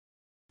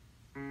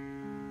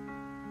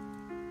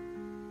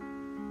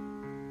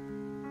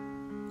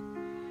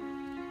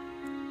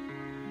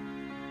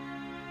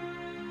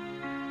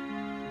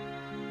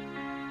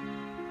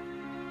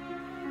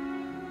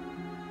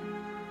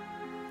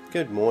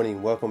Good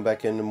morning. Welcome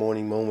back into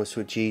Morning Moments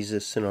with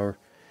Jesus and our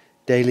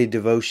daily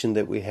devotion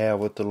that we have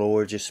with the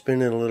Lord. Just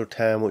spending a little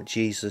time with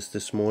Jesus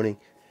this morning.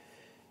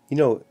 You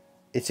know,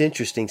 it's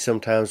interesting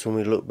sometimes when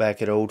we look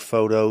back at old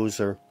photos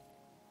or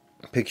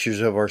pictures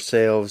of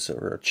ourselves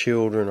or our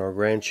children or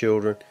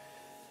grandchildren,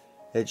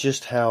 at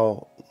just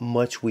how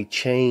much we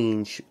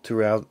change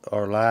throughout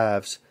our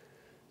lives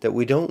that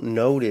we don't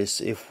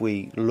notice if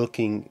we're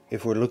looking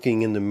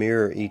in the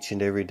mirror each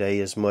and every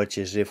day as much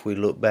as if we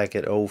look back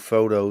at old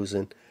photos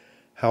and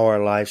how our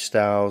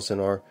lifestyles and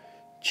our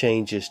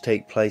changes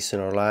take place in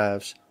our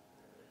lives.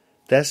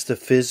 That's the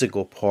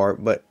physical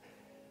part, but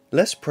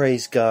let's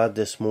praise God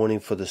this morning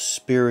for the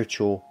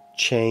spiritual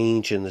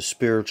change and the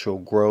spiritual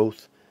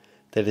growth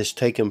that has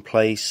taken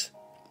place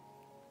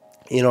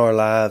in our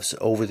lives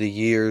over the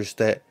years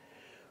that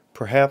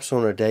perhaps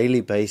on a daily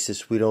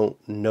basis we don't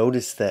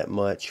notice that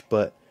much,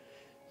 but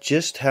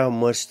just how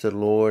much the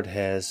Lord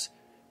has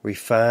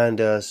refined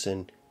us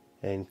and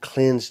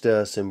cleansed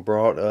us and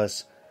brought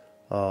us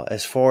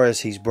as far as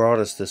He's brought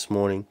us this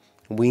morning.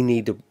 We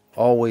need to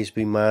always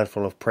be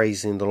mindful of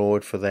praising the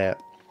Lord for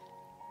that.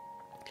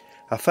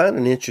 I find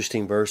an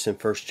interesting verse in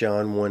 1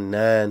 John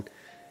 1:9,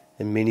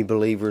 and many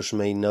believers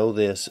may know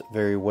this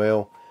very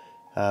well.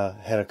 I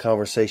had a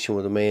conversation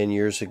with a man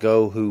years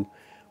ago who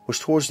was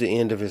towards the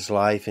end of his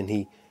life, and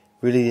he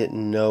really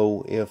didn't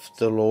know if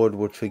the Lord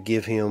would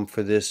forgive him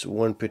for this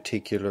one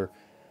particular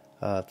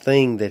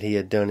thing that he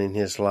had done in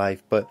his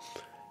life. But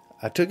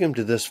I took him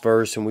to this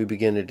verse and we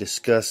began to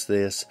discuss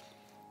this.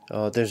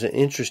 There's an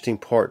interesting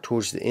part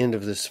towards the end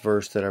of this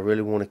verse that I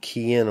really want to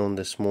key in on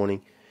this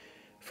morning.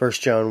 1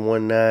 John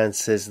 1:9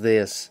 says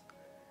this,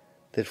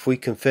 that if we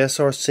confess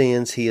our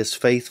sins, He is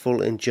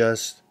faithful and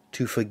just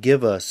to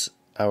forgive us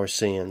our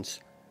sins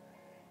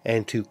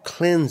and to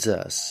cleanse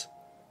us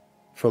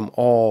from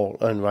all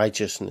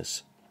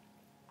unrighteousness.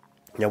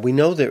 Now we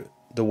know that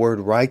the word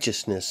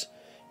righteousness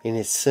in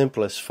its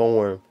simplest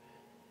form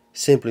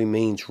simply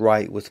means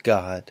right with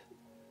God.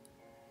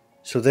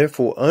 So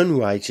therefore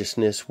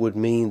unrighteousness would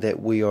mean that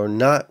we are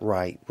not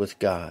right with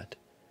God.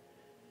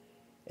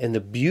 And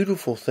the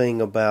beautiful thing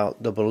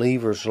about the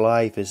believer's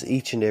life is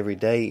each and every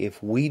day,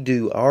 if we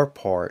do our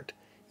part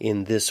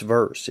in this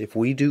verse, if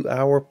we do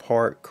our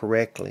part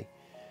correctly,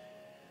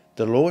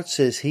 the Lord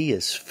says He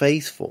is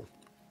faithful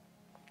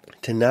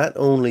to not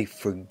only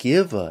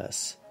forgive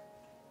us,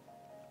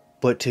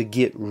 but to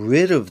get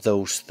rid of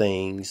those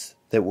things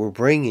that we're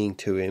bringing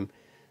to Him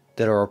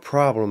that are a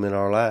problem in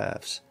our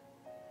lives.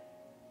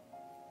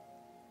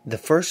 The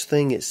first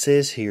thing it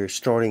says here,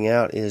 starting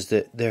out, is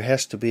that there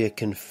has to be a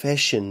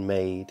confession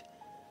made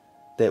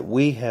that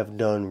we have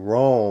done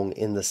wrong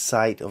in the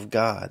sight of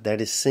God.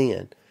 That is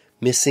sin,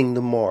 missing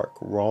the mark,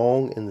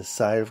 wrong in the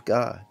sight of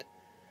God.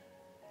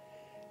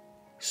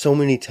 So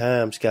many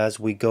times, guys,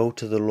 we go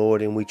to the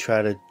Lord and we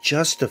try to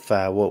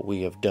justify what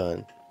we have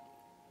done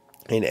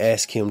and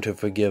ask Him to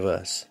forgive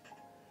us.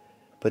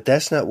 But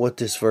that's not what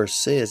this verse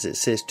says. It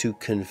says to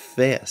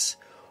confess,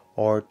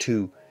 or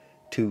to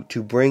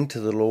bring to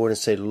the Lord and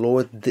say,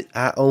 Lord,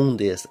 I own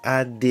this.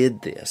 I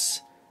did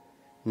this.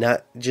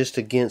 Not just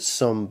against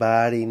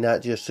somebody,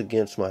 not just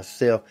against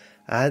myself.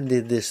 I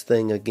did this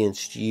thing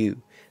against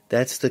You.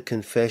 That's the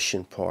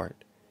confession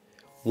part.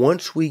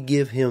 Once we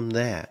give Him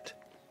that,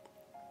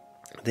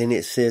 then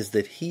it says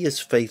that He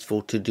is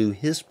faithful to do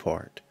His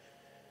part,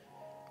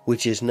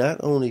 which is not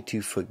only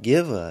to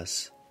forgive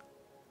us,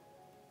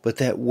 but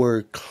that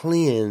word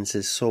cleanse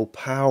is so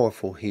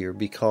powerful here,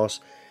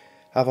 because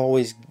I've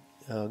always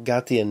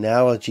got the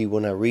analogy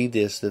when I read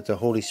this that the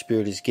Holy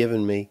Spirit has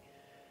given me,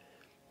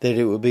 that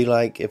it would be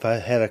like if I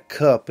had a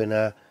cup and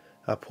I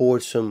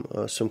poured some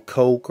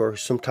Coke or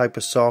some type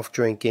of soft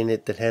drink in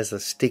it that has a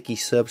sticky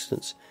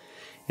substance,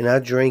 and I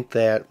drink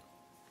that,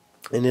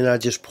 and then I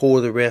just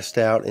pour the rest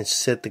out and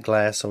set the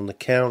glass on the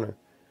counter.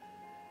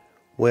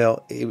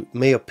 Well, it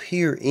may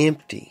appear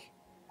empty,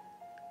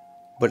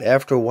 but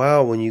after a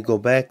while when you go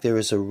back, there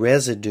is a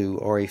residue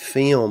or a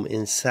film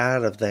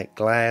inside of that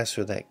glass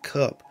or that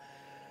cup,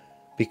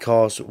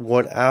 because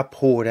what I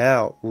poured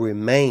out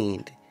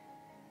remained.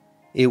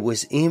 It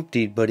was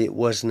emptied, but it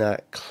was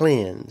not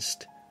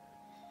cleansed.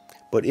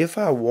 But if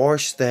I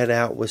wash that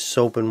out with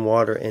soap and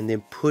water and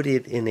then put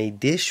it in a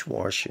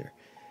dishwasher,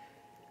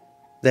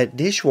 that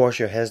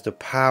dishwasher has the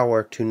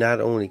power to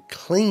not only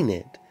clean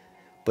it,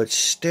 but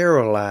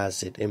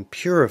sterilize it and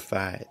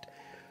purify it,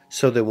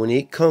 so that when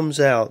it comes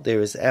out,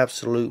 there is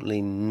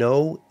absolutely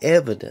no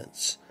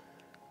evidence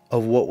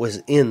of what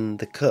was in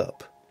the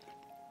cup.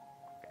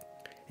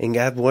 And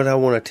God, what I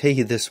want to tell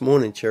you this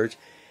morning, church,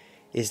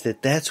 is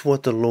that that's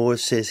what the Lord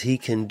says He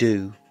can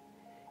do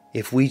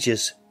if we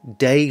just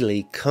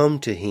daily come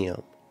to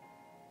Him,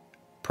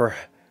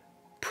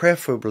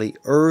 preferably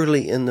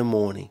early in the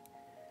morning,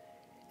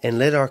 and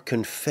let our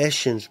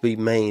confessions be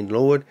made.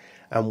 Lord,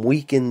 I'm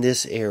weak in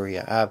this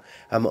area.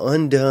 I'm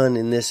undone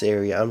in this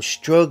area. I'm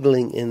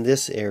struggling in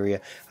this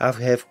area. I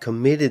have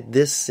committed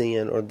this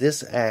sin or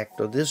this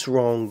act or this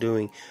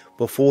wrongdoing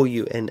before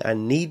You, and I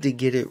need to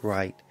get it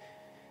right.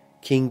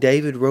 King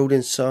David wrote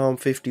in Psalm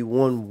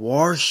 51,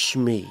 wash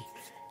me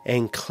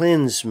and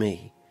cleanse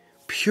me,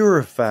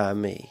 purify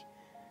me,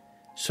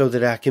 so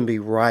that I can be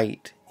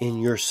right in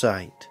your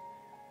sight.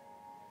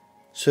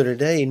 So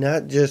today,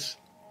 not just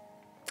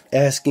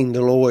asking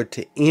the Lord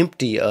to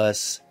empty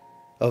us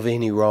of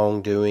any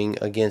wrongdoing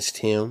against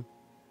Him,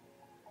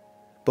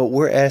 but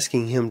we're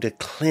asking Him to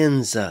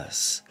cleanse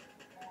us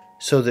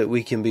so that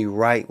we can be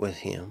right with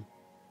Him.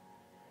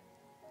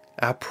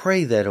 I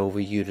pray that over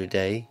you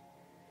today,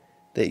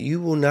 that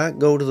you will not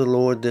go to the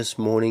Lord this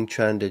morning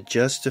trying to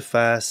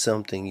justify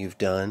something you've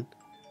done,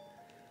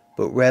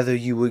 but rather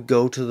you would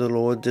go to the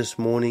Lord this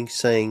morning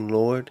saying,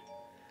 Lord,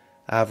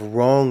 I've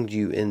wronged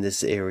you in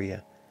this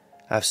area.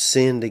 I've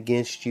sinned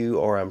against you,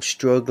 or I'm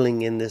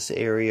struggling in this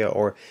area,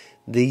 or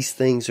these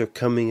things are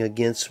coming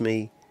against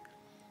me,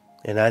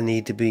 and I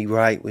need to be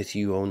right with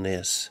you on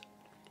this.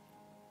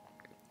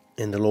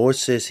 And the Lord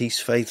says He's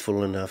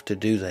faithful enough to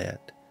do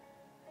that.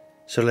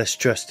 So let's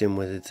trust Him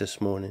with it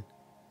this morning.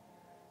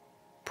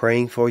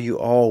 Praying for you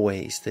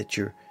always that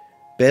your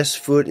best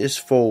foot is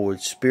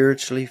forward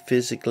spiritually,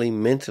 physically,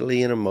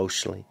 mentally, and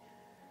emotionally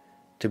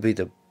to be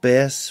the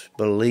best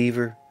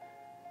believer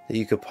that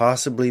you could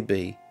possibly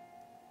be,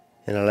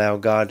 and allow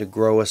God to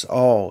grow us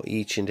all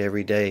each and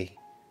every day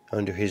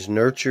under His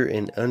nurture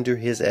and under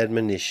His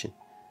admonition.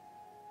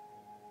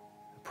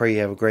 I pray you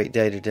have a great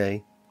day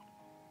today,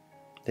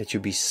 that you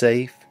be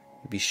safe,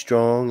 you be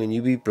strong, and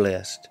you be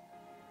blessed.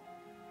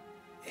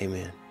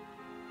 Amen.